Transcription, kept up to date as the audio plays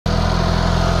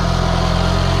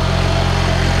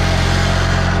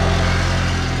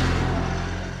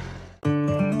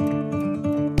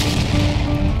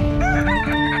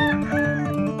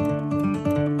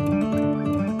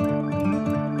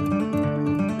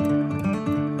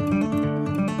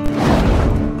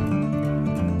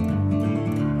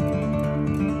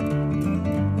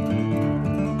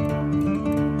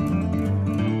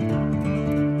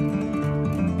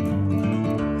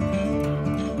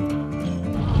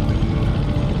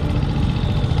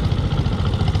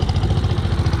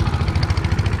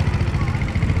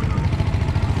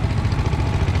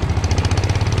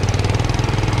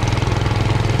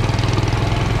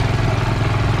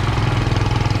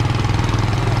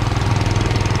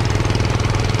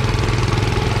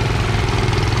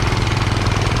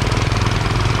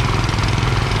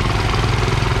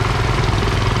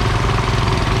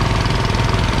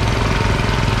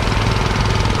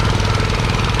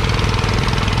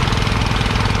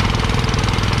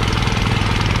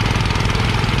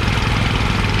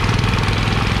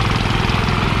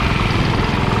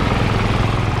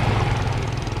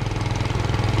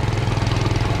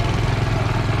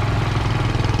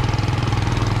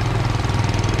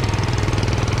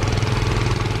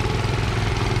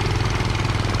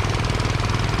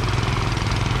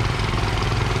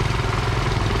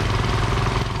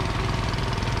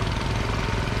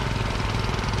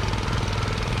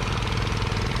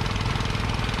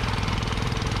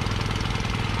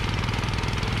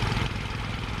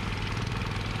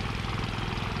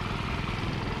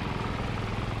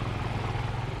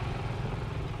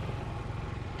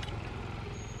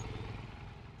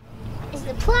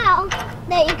plow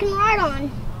that you can ride on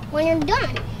when you're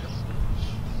done.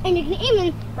 And you can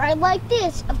even ride like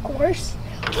this, of course.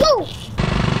 Woo!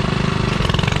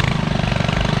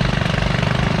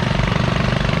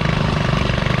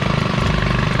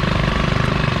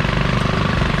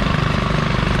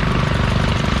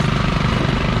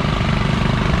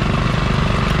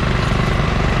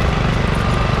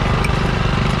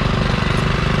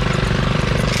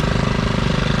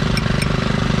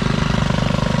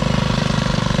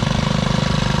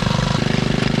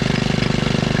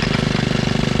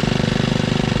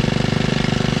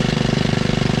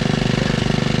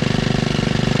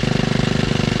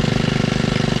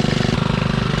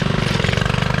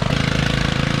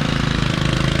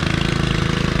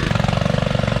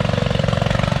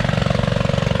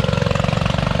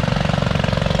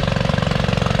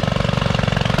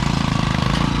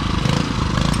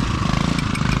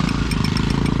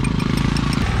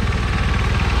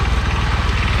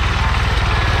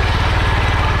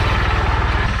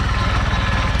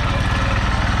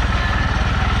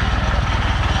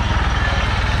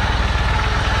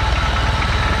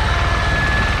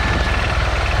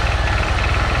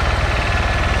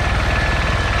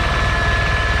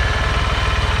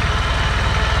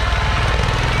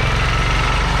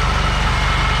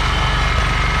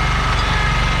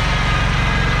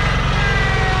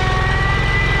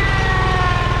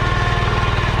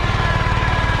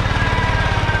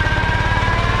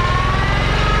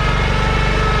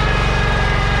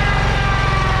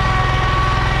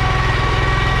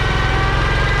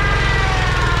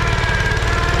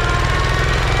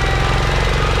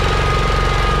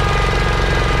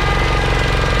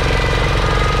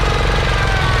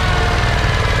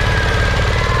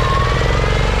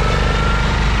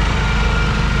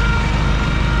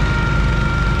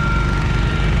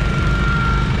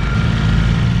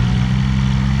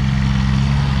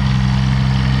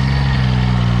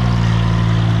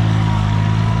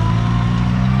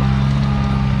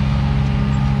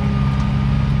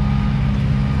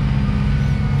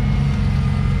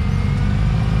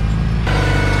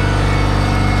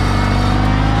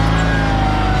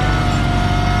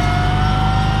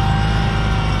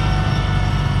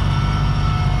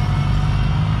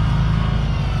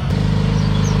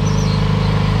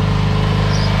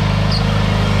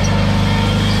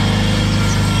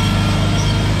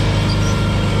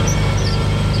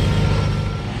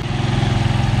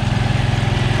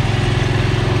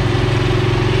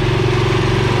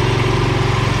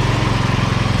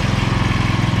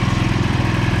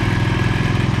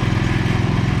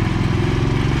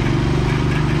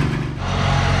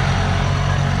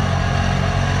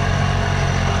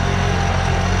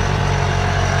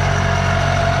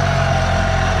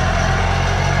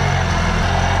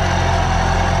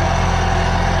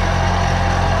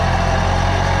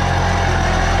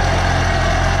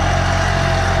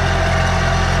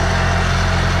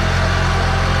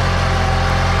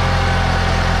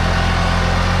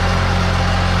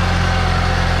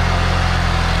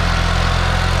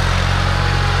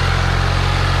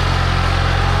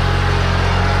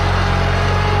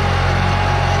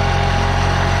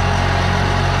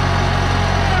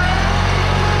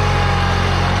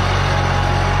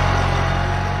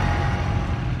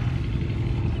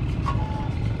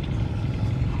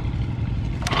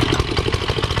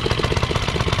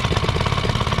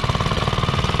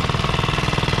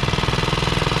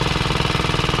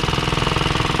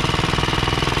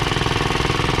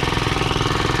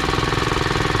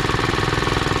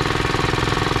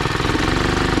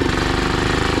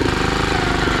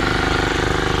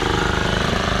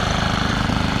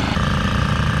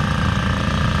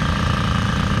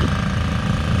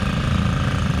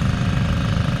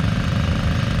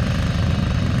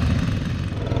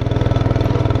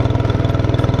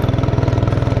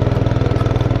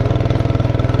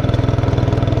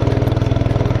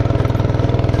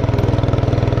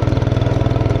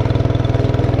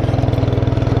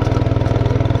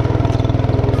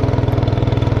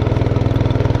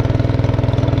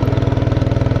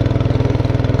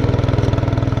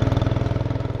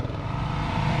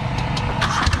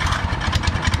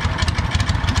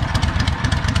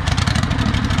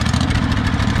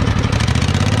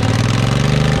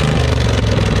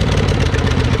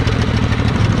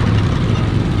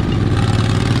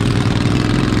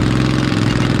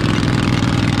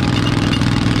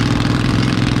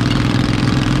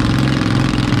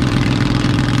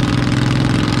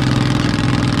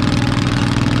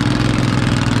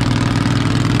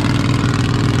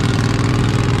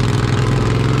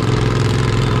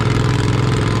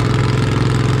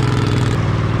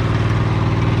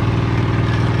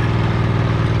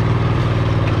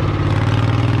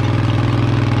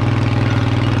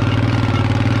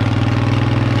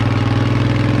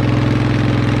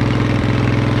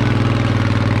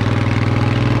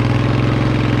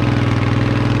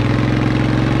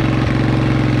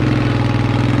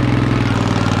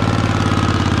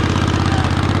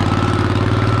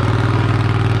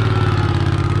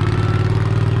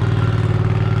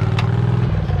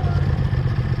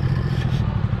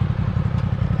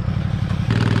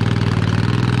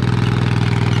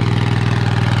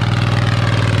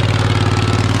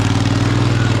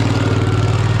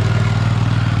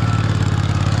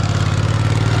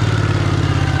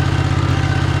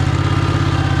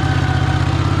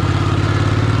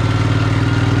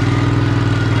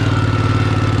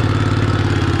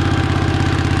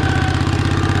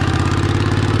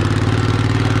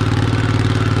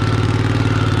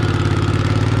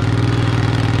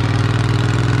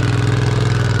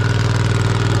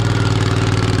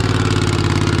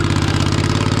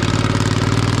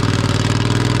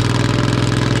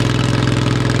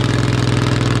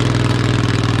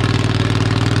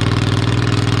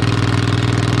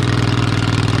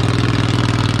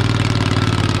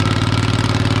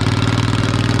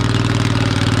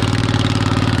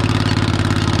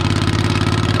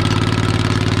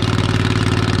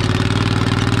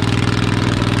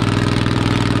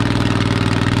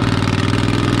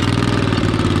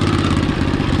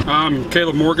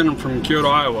 Caleb Morgan. I'm from Kyoto,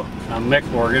 Iowa. I'm Mick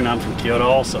Morgan. I'm from Kyoto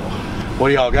also. What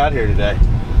do y'all got here today?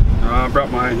 I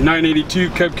brought my 982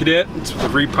 Cub Cadet. It's with a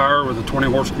repower with a 20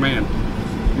 horse command.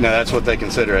 Now that's what they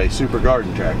consider a super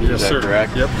garden tractor. Yes, is that sir.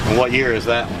 Correct? Yep. And what year is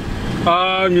that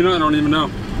one? You know, I don't even know.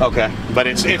 Okay, but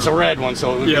it's a red one,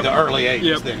 so it would Yep. be the early 80s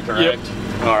Yep. then, correct?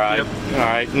 Yep. All right. Yep. All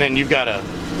right. And then you've got a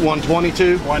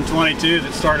 122. 122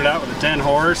 that started out with a 10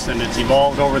 horse and it's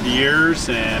evolved over the years,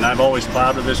 and I've always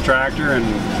plowed with this tractor, and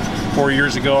 4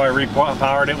 years ago I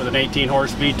repowered it with an 18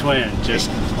 horse V-twin.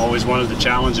 Just always wanted the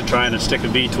challenge of trying to stick a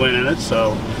V-twin in it,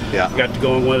 so Yeah. got to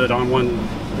going with it on one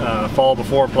fall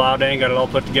before plow day and got it all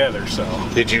put together. So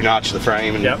Did you notch the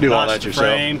frame and do all that yourself?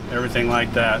 Frame, everything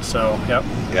like that. So yep.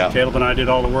 Yeah. Caleb and I did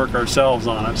all the work ourselves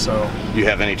on it. So Do you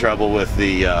have any trouble with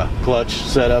the clutch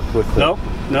setup with the?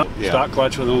 nope. Yeah. Stock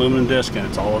clutch with an aluminum disc, and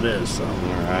it's all it is. So.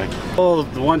 All right. Well,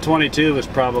 the 122 was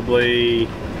probably,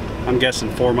 I'm guessing,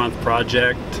 4-month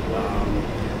project.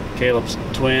 Caleb's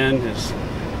twin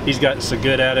he's gotten so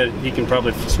good at it, he can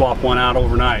probably swap one out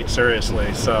overnight,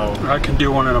 seriously. So I can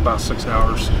do one in about 6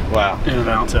 hours. Wow. In and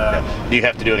out. Do you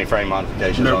have to do any frame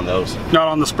modifications No. on those? Not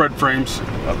on the spread frames.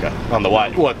 Okay. On the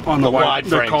wide, what? On the wide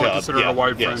frame they call it Cub. considered a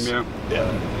wide frame, yeah. Yeah.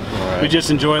 All right. we just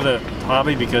enjoy the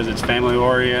hobby because it's family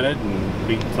oriented, and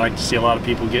we like to see a lot of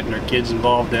people getting their kids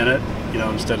involved in it, you know,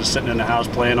 instead of sitting in the house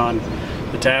playing on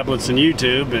the tablets and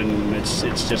YouTube. And it's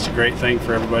just a great thing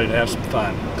for everybody to have some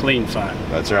fun, clean fun.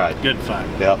 That's right. Good fun.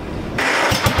 Yep.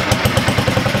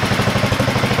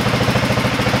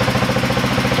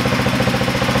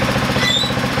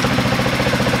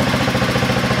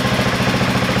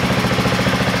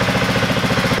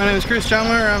 My name is John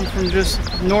Deere. I'm from just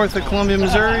north of Columbia,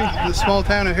 Missouri, the small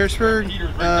town of Harrisburg.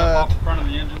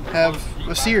 Have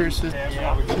a Sears.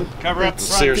 It's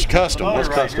Sears Custom. What's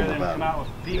custom about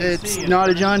it? It's not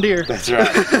a John Deere. That's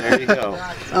right. There you go.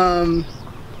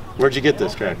 Where'd you get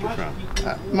this tractor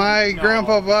from? My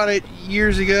grandpa bought it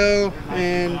years ago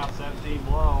and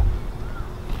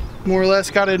more or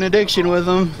less got an addiction with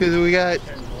them because we got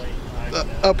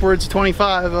upwards of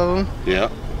 25 of them. Yeah.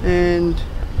 And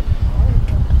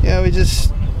yeah,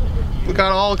 we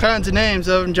got all kinds of names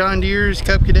of them: John Deere's,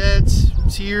 Cub Cadets,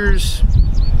 Sears,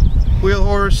 Wheel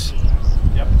Horse.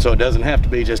 So it doesn't have to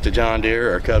be just a John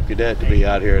Deere or a Cub Cadet to be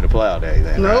out here at a plow day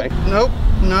then, Nope, right? nope,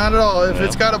 not at all. If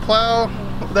it's got a plow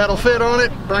that'll fit on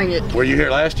it, bring it. Were you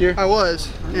here last year? I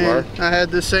was. And I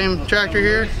had the same tractor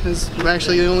here. It's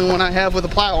actually the only one I have with a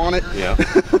plow on it. Yeah.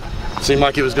 Seemed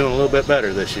like it was doing a little bit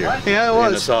better this year. Yeah, it In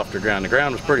the was. softer ground. The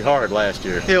ground was pretty hard last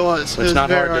year. It was. It's not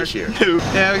very hard this year.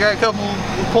 Yeah, we got a couple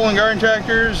pulling garden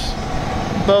tractors,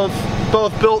 both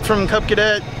built from Cub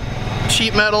Cadet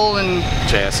sheet metal and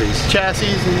Chassis. and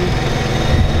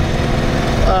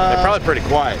They're probably pretty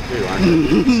quiet too, aren't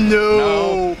they?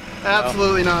 no,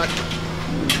 absolutely not.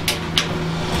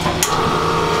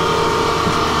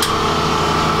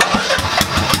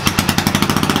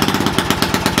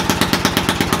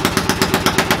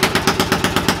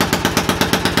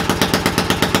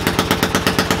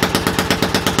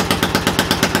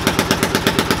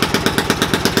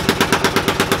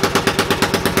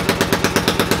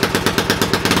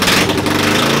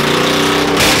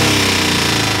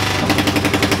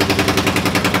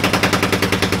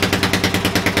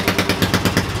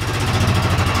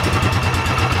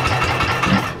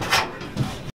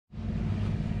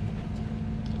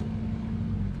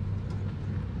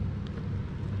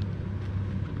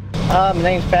 My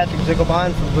name's Patrick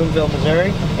Zickelbein from Boonville,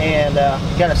 Missouri, and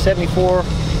got a 74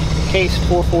 Case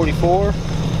 444. And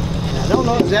I don't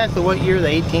know exactly what year the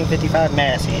 1855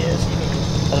 Massey is,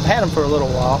 but I've had them for a little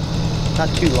while, not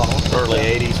too long. Early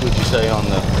 80s, would you say, on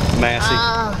the Massey?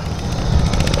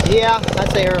 Yeah,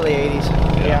 I'd say early 80s.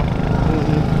 Yeah.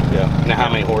 Yeah. Now, how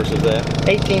many horses is that?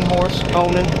 18 horse,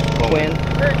 Onan, twin.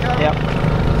 Yep.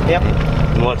 Yep.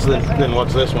 And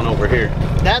what's this one over here?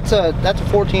 That's a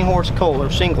 14 horse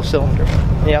Kohler, single cylinder.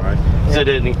 Yep. Right. Has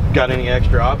it got any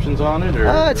extra options on it, or,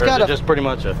 it's or got is it just pretty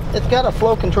much a? It's got a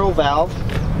flow control valve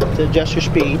to adjust your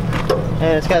speed,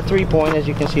 and it's got a 3-point, as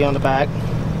you can see on the back,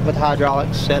 with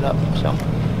hydraulics set up. So,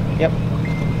 yep.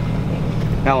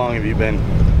 How long have you been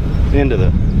into the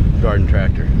garden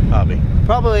tractor hobby?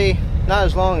 Probably not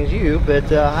as long as you,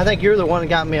 but I think you're the one that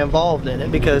got me involved in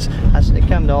it, because I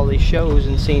come to all these shows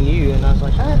and seen you, and I was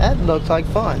like, that looks like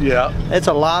fun. Yeah. It's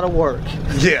a lot of work.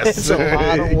 Yes. It's a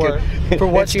lot of work for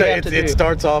what you have to do. It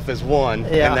starts off as one,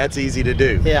 and that's easy to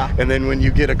do. Yeah. And then when you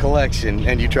get a collection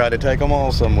and you try to take them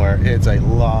all somewhere, it's a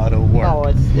lot of work. Oh,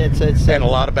 it's and a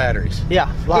lot of batteries.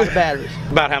 Yeah, a lot of batteries.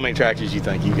 About how many tractors you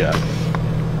think you got?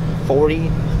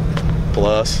 40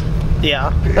 plus.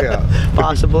 Yeah. Yeah.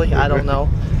 Possibly. I don't know.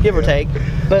 Give or take.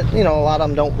 But you know, a lot of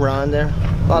them don't run. They're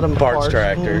a lot of them Parts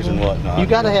tractors and whatnot. You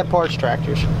got to have parts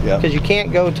tractors. Yeah. Because you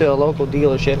can't go to a local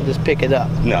dealership and just pick it up.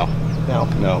 No. No.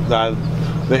 No.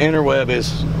 The interweb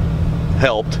is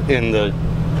helped in the,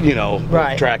 you know,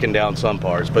 Right. tracking down some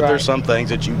parts, but there's some things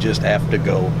that you just have to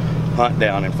go hunt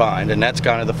down and find, and that's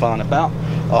kind of the fun about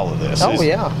all of this. Oh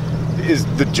yeah. Is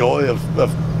the joy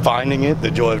of finding it,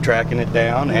 the joy of tracking it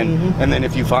down, and then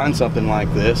if you find something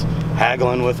like this,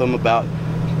 haggling with them about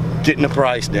getting the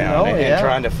price down and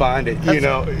trying to find it. You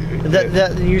know,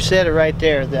 you said it right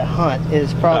there. The hunt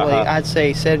is probably I'd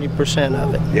say 70%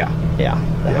 of it. Yeah. Yeah.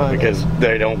 The hunt because is.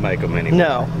 they don't make them anymore.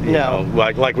 No. You know,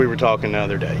 like we were talking the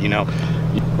other day. You know.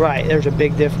 Right. There's a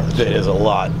big difference. It is a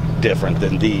lot different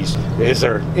than these. Is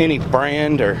there any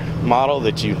brand or model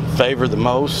that you favor the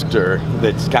most, or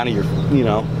that's kind of your, you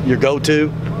know, your go-to?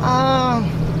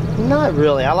 Not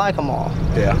really. I like them all.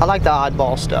 Yeah. I like the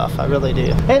oddball stuff. I really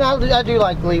do. And I do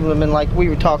like leaving them in, like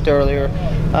we talked earlier,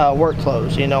 work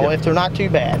clothes. You know, if they're not too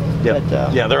bad. Yep.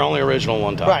 But, yeah, they're only original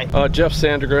one time. Right. Jeff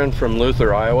Sandegren from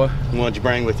Luther, Iowa. What'd you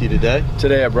bring with you today?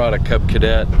 Today I brought a Cub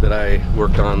Cadet that I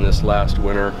worked on this last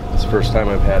winter. It's the first time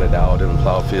I've had it out in the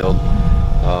plow field.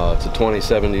 It's a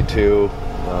 2072.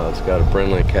 It's got a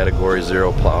Brindley Category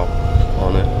 0 plow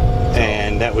on it.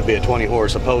 And that would be a 20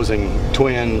 horse opposing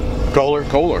twin Kohler?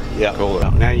 Kohler. Yeah.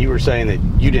 Kohler. Now you were saying that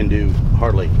you didn't do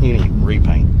hardly any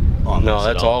repaint on this. No,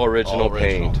 that's all original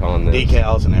paint on this.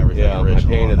 Decals and everything. Yeah, I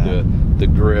painted the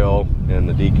grill, and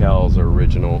the decals are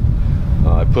original.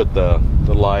 I put the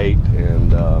light,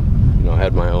 and you know,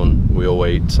 had my own wheel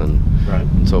weights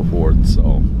and so forth.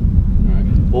 So.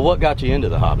 Well, what got you into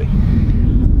the hobby?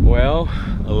 Well,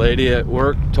 a lady at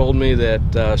work told me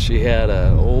that she had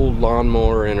an old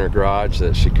lawnmower in her garage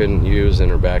that she couldn't use in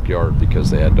her backyard because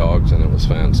they had dogs and it was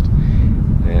fenced.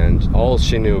 And all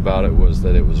she knew about it was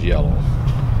that it was yellow.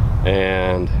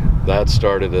 And that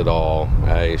started it all.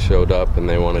 I showed up and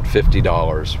they wanted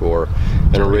 $50 for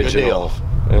an original,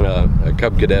 and a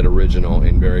Cub Cadet original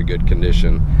in very good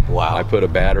condition. Wow. I put a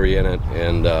battery in it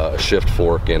and a shift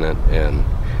fork in it, and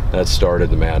that started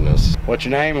the madness. What's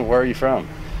your name and where are you from?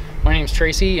 My name's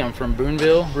Tracy. I'm from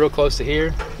Boonville, real close to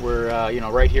here. We're you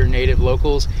know, right here, native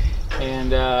locals,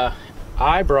 and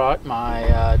I brought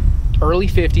my early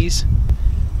 '50s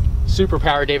Super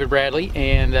Power David Bradley,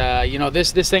 and you know,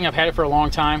 this thing, I've had it for a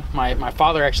long time. My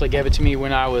father actually gave it to me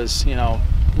when I was, you know,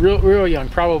 real young,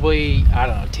 probably, I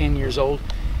don't know, 10 years old,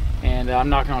 and I'm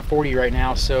knocking on 40 right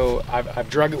now. So I've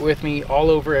drug it with me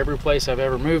all over every place I've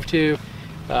ever moved to,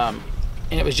 and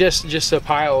it was just a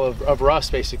pile of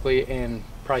rust basically, and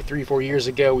probably 3-4 years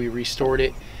ago we restored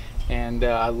it, and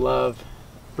I love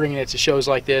bringing it to shows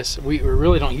like this. We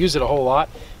really don't use it a whole lot,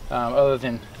 other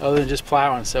than just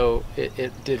plowing, so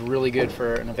it did really good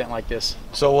for an event like this.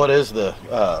 So what is the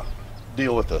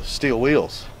deal with the steel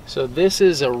wheels? So this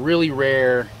is a really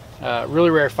rare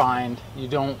find. You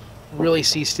don't really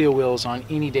see steel wheels on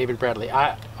any David Bradley.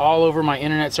 All over my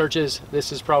internet searches,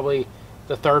 this is probably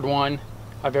the third one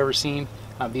I've ever seen.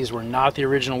 These were not the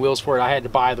original wheels for it. I had to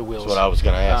buy the wheels. That's what I was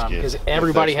going to ask you. Because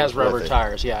everybody has rubber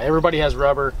tires. Yeah, everybody has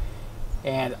rubber.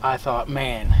 And I thought,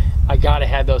 man, I got to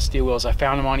have those steel wheels. I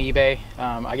found them on eBay.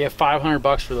 I get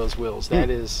 $500 for those wheels. That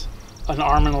is an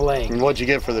arm and a leg. And what'd you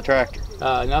get for the tractor?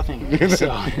 Nothing.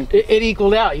 So it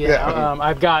equaled out. You know?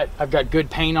 I've got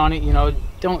good paint on it. You know,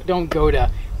 don't go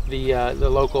to the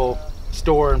local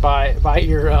store and buy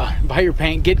your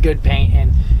paint. Get good paint.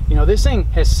 And you know, this thing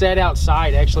has sat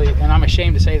outside actually, and I'm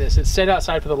ashamed to say this, it's sat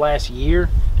outside for the last year,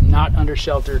 not under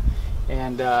shelter,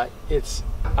 and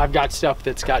I've got stuff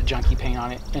that's got junky paint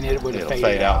on it, and it would have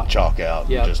faded out and chalk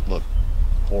out and just look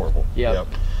horrible. Yep.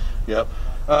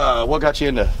 What got you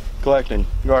into collecting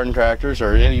garden tractors,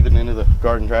 or even into the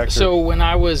garden tractor? So when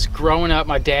I was growing up,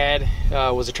 my dad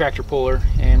was a tractor puller,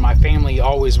 and my family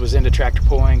always was into tractor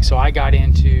pulling, so I got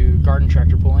into garden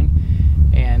tractor pulling.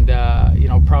 And you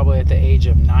know, probably at the age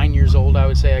of 9 years old, I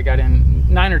would say I got in,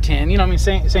 9 or 10. You know, I mean,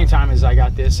 same time as I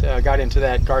got this, got into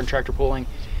that garden tractor pulling,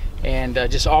 and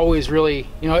just always really,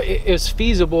 you know, it's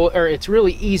feasible, or it's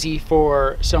really easy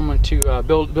for someone to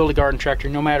build a garden tractor,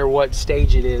 no matter what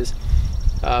stage it is,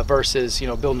 versus, you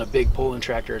know, building a big pulling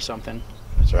tractor or something.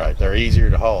 That's right. They're easier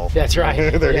to haul. That's right.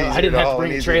 They're yeah, I didn't have to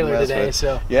bring a trailer today,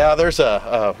 so. Yeah, there's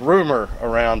a rumor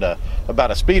around about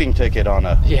a speeding ticket on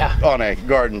a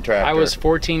garden tractor. I was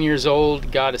 14 years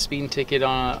old, got a speeding ticket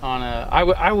on a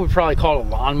I would probably call it a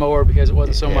lawnmower, because it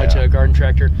wasn't so much a garden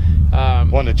tractor.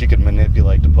 One that you could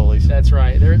manipulate the pulleys. That's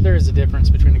right. There is a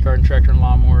difference between a garden tractor and a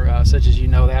lawnmower, such as you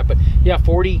know that. But yeah,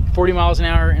 40 miles an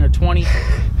hour in a 20.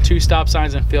 2 stop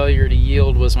signs and failure to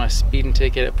yield was my speeding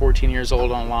ticket at 14 years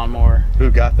old on a lawnmower.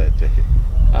 Who got that ticket?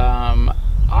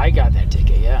 I got that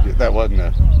ticket, yeah. That wasn't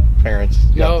the parents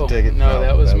got the ticket? No,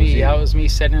 that was me. you. That was me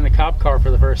sitting in the cop car for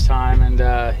the first time,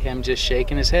 and him just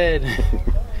shaking his head.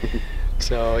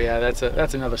 So yeah,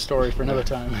 that's another story for another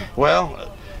time.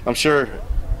 Well, I'm sure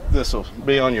this will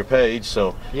be on your page,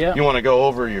 so yeah. You want to go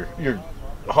over your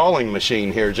hauling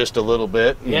machine here just a little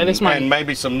bit, and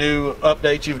maybe some new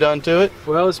updates you've done to it.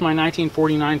 Well, it's my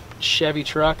 1949 Chevy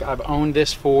truck. I've owned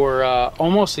this for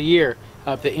almost a year.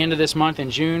 At the end of this month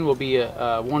in June will be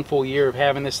a 1 full year of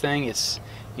having this thing. It's,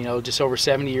 you know, just over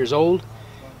 70 years old.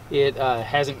 It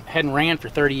hadn't ran for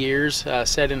 30 years,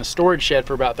 sat in a storage shed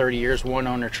for about 30 years, one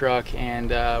owner truck,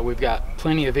 and we've got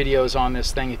plenty of videos on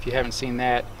this thing if you haven't seen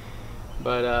that.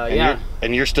 But yeah.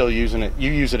 And you're still using it.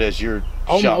 You use it as your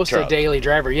almost shop truck. A daily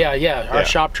driver. Yeah. Our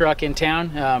shop truck in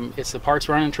town. It's the parks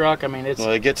running truck. I mean, it's. Well,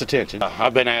 it gets attention.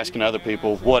 I've been asking other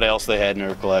people what else they had in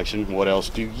their collection. What else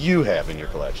do you have in your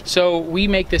collection? So we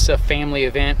make this a family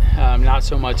event, not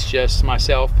so much just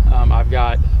myself. I've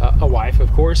got a wife,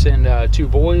 of course, and 2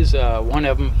 boys. One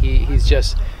of them, he's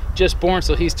just born,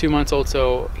 so he's 2 months old,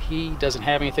 so he doesn't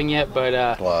have anything yet.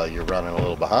 But well, you're running a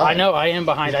little behind. I know I am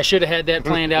behind. I should have had that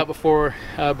planned out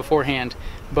beforehand.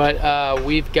 But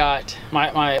we've got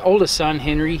my oldest son,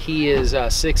 Henry. He is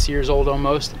 6 years old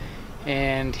almost,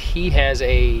 and he has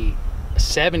a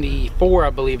 74, I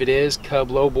believe it is, Cub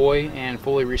Lowboy, and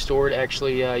fully restored.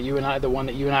 Actually, the one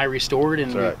that you and I restored,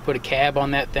 and we put a cab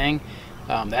on that thing.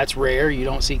 That's rare. You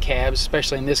don't see cabs,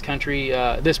 especially in this country,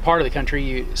 this part of the country.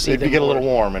 You see them. You get a little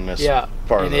warm in this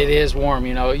part of it is warm.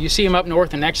 You know, you see them up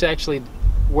north, and that's actually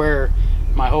where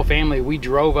my whole family, we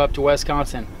drove up to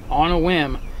Wisconsin on a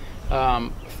whim,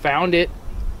 found it,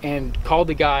 and called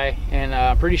the guy. And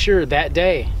I'm pretty sure that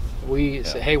day we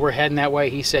said, "Hey, we're heading that way."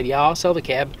 He said, "Yeah, I'll sell the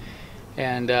cab."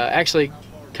 And actually,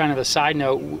 kind of a side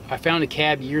note, I found a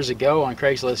cab years ago on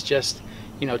Craigslist, just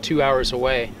 2 hours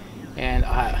away. And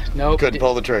couldn't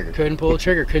pull the trigger.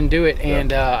 Couldn't do it.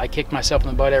 And I kicked myself in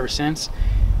the butt ever since.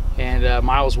 And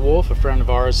Miles Wolf, a friend of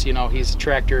ours, he's a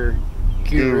tractor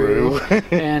guru.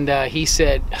 And he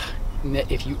said,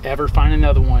 if you ever find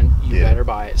another one, you better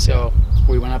buy it. So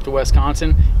we went up to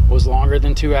Wisconsin. It was longer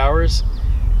than 2 hours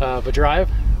of a drive.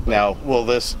 Now, will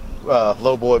this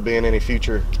Lowboy be in any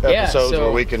future episodes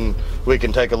where we can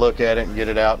take a look at it and get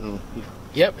it out and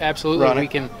Yep,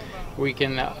 absolutely. We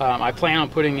can. I plan on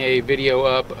putting a video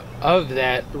up of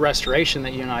that restoration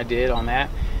that you and I did on that.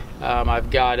 I've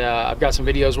got some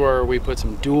videos where we put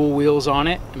some dual wheels on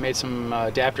it and made some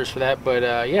adapters for that.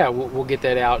 But yeah, we'll get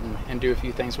that out and do a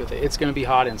few things with it. It's going to be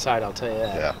hot inside, I'll tell you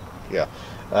that.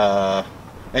 Yeah.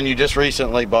 And you just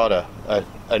recently bought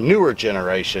a newer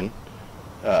generation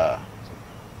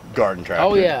garden tractor.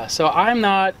 Oh yeah. So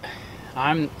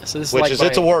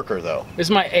it's a worker though. This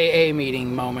is my AA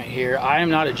meeting moment here. I am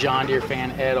not a John Deere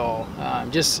fan at all.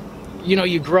 Just,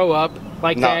 you grow up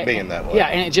like that. Not being that way. Yeah,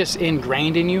 and it just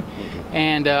ingrained in you. Mm-hmm.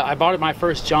 And I bought my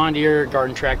first John Deere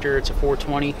garden tractor. It's a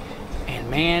 420. And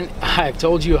man, I've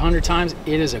told you 100 times,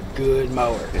 it is a good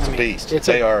mower. It's a beast. It's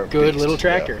a good little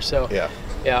tractor. So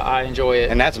yeah, I enjoy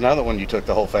it. And that's another one you took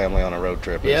the whole family on a road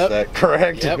trip. Is that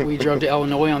correct? Yep, we drove to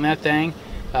Illinois on that thing.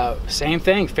 Same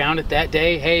thing, found it that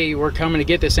day. Hey, we're coming to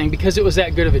get this thing, because it was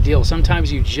that good of a deal.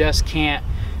 Sometimes you just can't,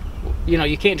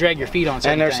 you can't drag your feet on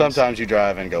certain And there's things. sometimes you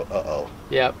drive and go, uh-oh.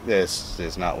 Yep. This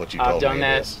is not what you told me. I've done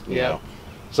that. Yeah.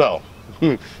 So,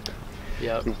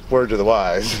 yep. Word to the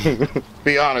wise.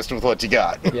 Be honest with what you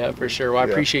got. Yeah, for sure. Well, I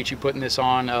appreciate you putting this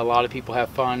on. A lot of people have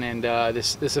fun, and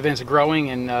this event's growing,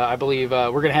 and I believe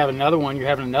we're going to have another one. You're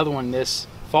having another one this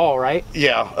fall, right?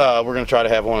 Yeah, we're going to try to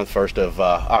have one on the 1st of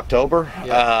October.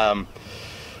 Yeah.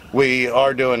 We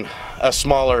are doing a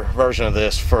smaller version of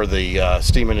this for the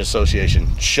Steam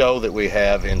Association show that we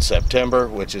have in September,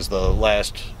 which is the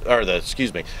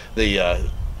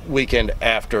weekend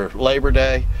after Labor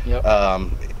Day. Yep.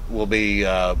 We'll be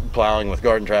plowing with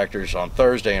garden tractors on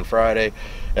Thursday and Friday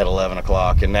at 11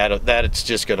 o'clock, and that it's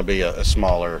just going to be a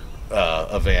smaller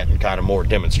event and kind of more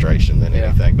demonstration than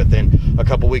anything. But then a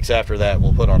couple weeks after that,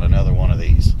 we'll put on another one of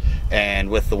these. And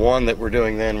with the one that we're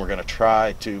doing then, we're going to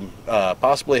try to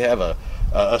possibly have a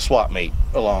swap meet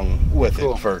along with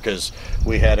it, because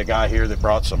we had a guy here that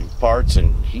brought some parts,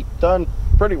 and he done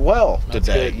pretty well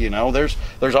today. Good.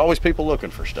 There's always people looking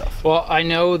for stuff. Well, I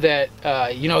know that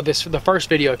the first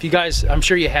video, if you guys, I'm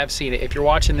sure you have seen it. If you're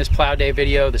watching this plow day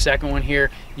video, the second one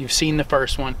here, you've seen the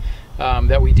first one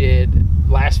that we did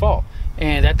last fall.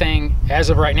 And that thing,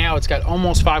 as of right now, it's got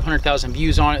almost 500,000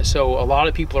 views on it, so a lot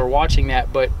of people are watching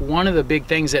that. But one of the big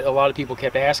things that a lot of people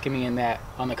kept asking me in that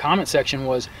on the comment section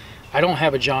was, I don't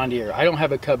have a John Deere, I don't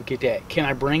have a Cub Cadet, can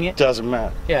I bring it? Doesn't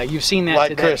matter. Yeah, you've seen that like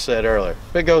today. Chris said earlier,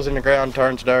 if it goes in the ground,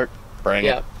 turns dirt, bring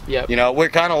it. Yep. You know, we're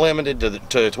kind of limited to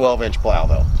a 12-inch plow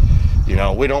though. You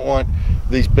know, we don't want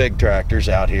these big tractors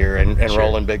out here and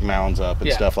rolling big mounds up and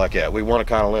stuff like that. We want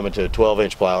to kind of limit to a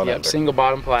 12-inch plow and under. Single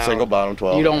bottom plow. Single bottom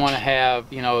 12. You don't want to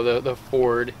have, you know, the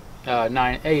Ford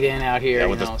 8N out here.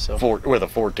 With, you know, with a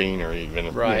 14 or even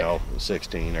you know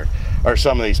 16 or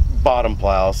some of these bottom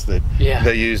plows that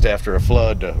they used after a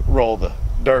flood to roll the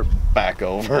dirt back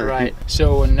over. Right.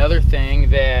 So another thing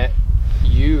that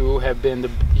you have been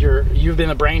you've been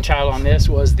the brainchild on this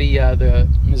was the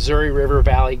Missouri River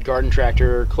Valley Garden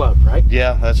Tractor Club, right?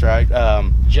 Yeah, that's right.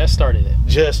 Just started it.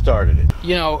 Just started it.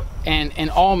 You know, and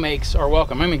all makes are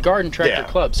welcome. I mean, Garden Tractor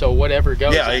Club, so whatever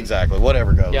goes. Yeah, exactly.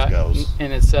 Whatever goes goes.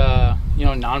 And it's you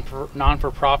know,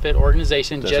 non-for-profit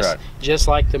organization, just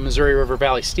like the Missouri River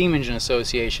Valley Steam Engine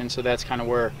Association. So that's kind of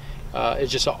where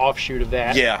it's just an offshoot of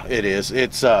that. Yeah, it is.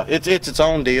 It's its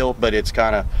own deal, but it's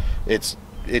kind of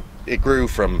it grew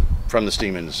from the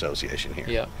Steam Engine Association here.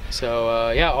 Yeah.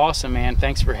 So yeah, awesome, man.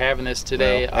 Thanks for having us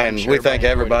today. Well, and we thank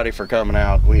everybody for coming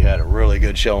out. We had a really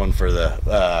good showing for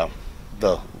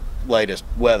the latest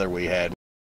weather we had.